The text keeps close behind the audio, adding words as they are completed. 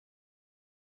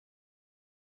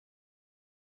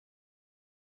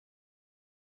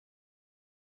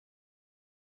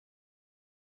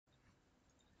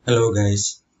Hello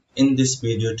guys, in this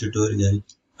video tutorial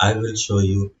I will show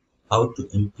you how to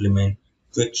implement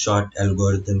quick short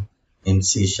algorithm in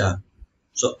C Sharp.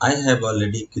 So I have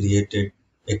already created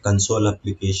a console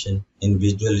application in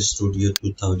Visual Studio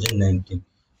 2019.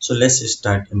 So let's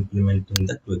start implementing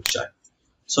the quick short.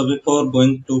 So before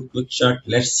going to quick short,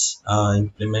 let's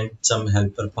implement some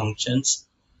helper functions.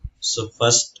 So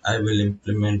first I will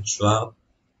implement swap.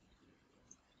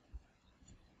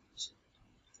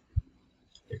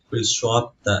 It will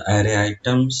swap the array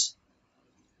items.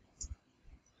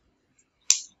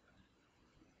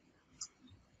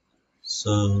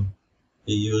 So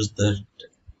we use the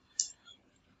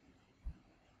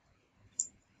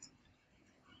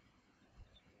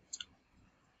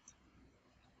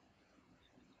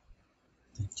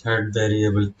third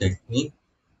variable technique,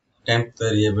 temp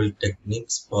variable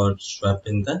techniques for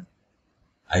swapping the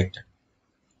item.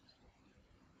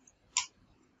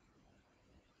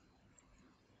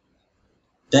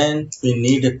 Then we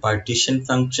need a partition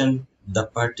function. The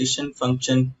partition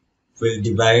function will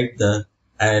divide the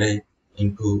array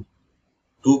into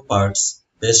two parts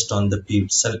based on the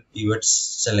pivot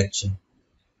selection.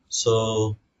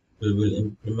 So we will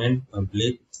implement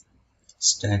public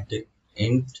static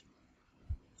int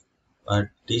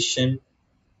partition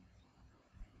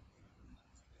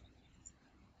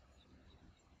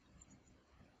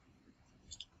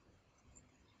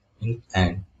int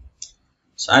and.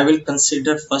 So I will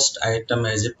consider first item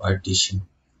as a partition.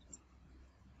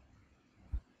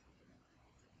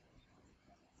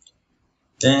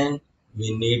 Then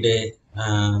we need a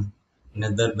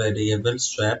another variable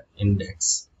swap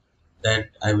index that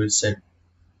I will set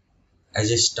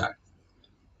as a start.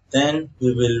 Then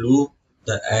we will loop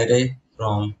the array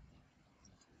from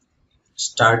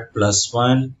start plus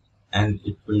 1 and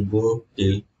it will go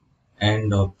till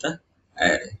end of the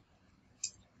array.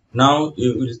 Now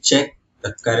we will check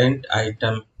the current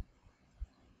item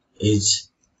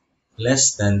is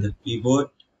less than the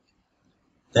pivot.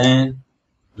 Then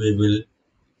we will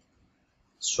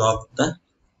swap the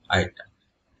item.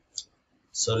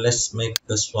 So let's make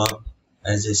the swap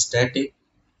as a static.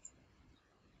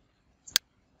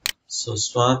 So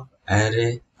swap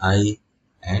array I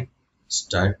and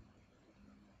start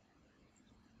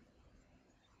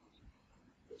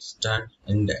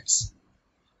index.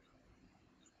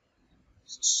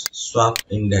 Swap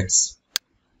index.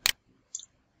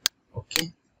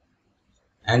 Okay.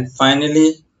 And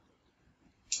finally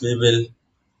we will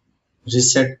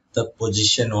reset the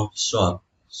position of swap.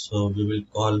 So we will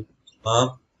call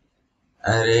swap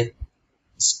array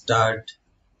start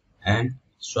and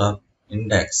swap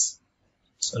index.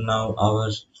 So now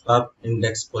our swap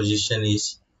index position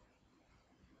is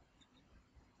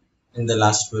in the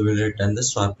last we will return the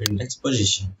swap index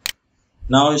position.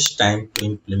 Now it's time to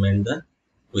implement the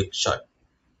quick short.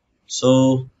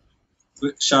 So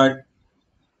quick short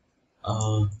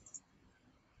uh,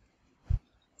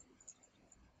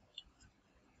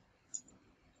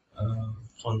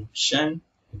 function,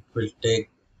 it will take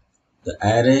the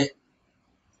array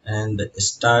and the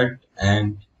start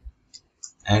and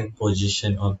end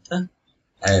position of the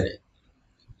array.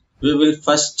 We will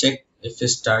first check if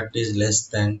start is less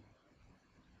than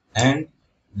and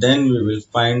then we will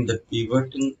find the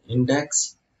pivoting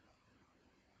index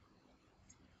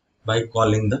by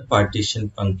calling the partition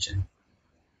function.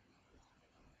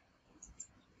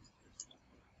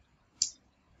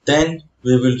 Then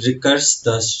we will recurse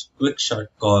the quick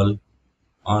short call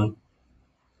on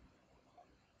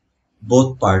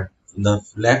both part, the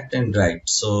left and right.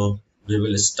 So we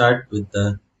will start with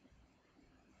the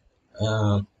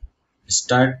uh,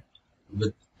 start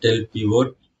with till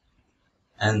pivot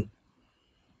and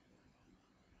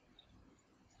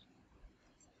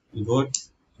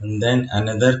then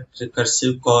another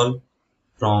recursive call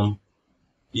from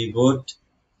pivot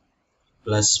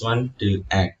plus 1 till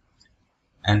end,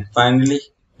 and finally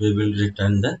we will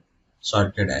return the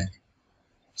sorted array.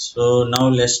 So now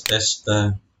let's test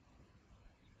the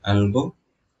algo.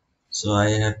 So I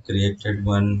have created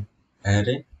one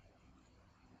array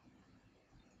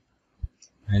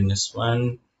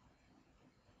 -1,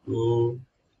 2,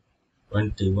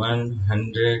 21,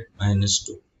 100,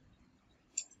 -2.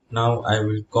 Now I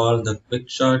will call the quick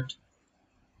short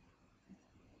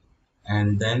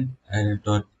and then array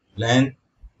dot length,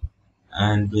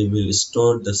 and we will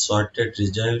store the sorted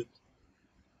result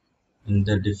in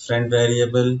the different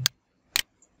variable,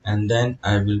 and then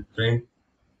I will print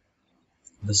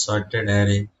the sorted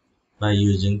array by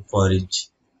using for each.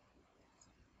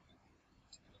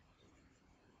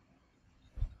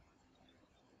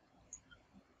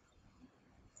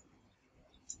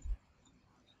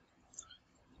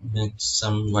 make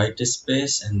some white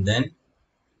space, and then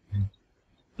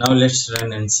now let's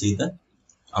run and see the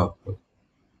output.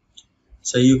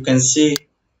 So you can see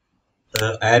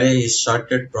the array is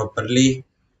sorted properly.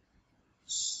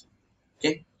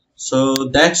 Okay, so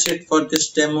that's it for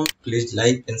this demo. Please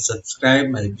like and subscribe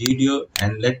my video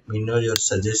and let me know your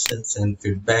suggestions and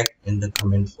feedback in the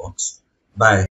comment box. Bye.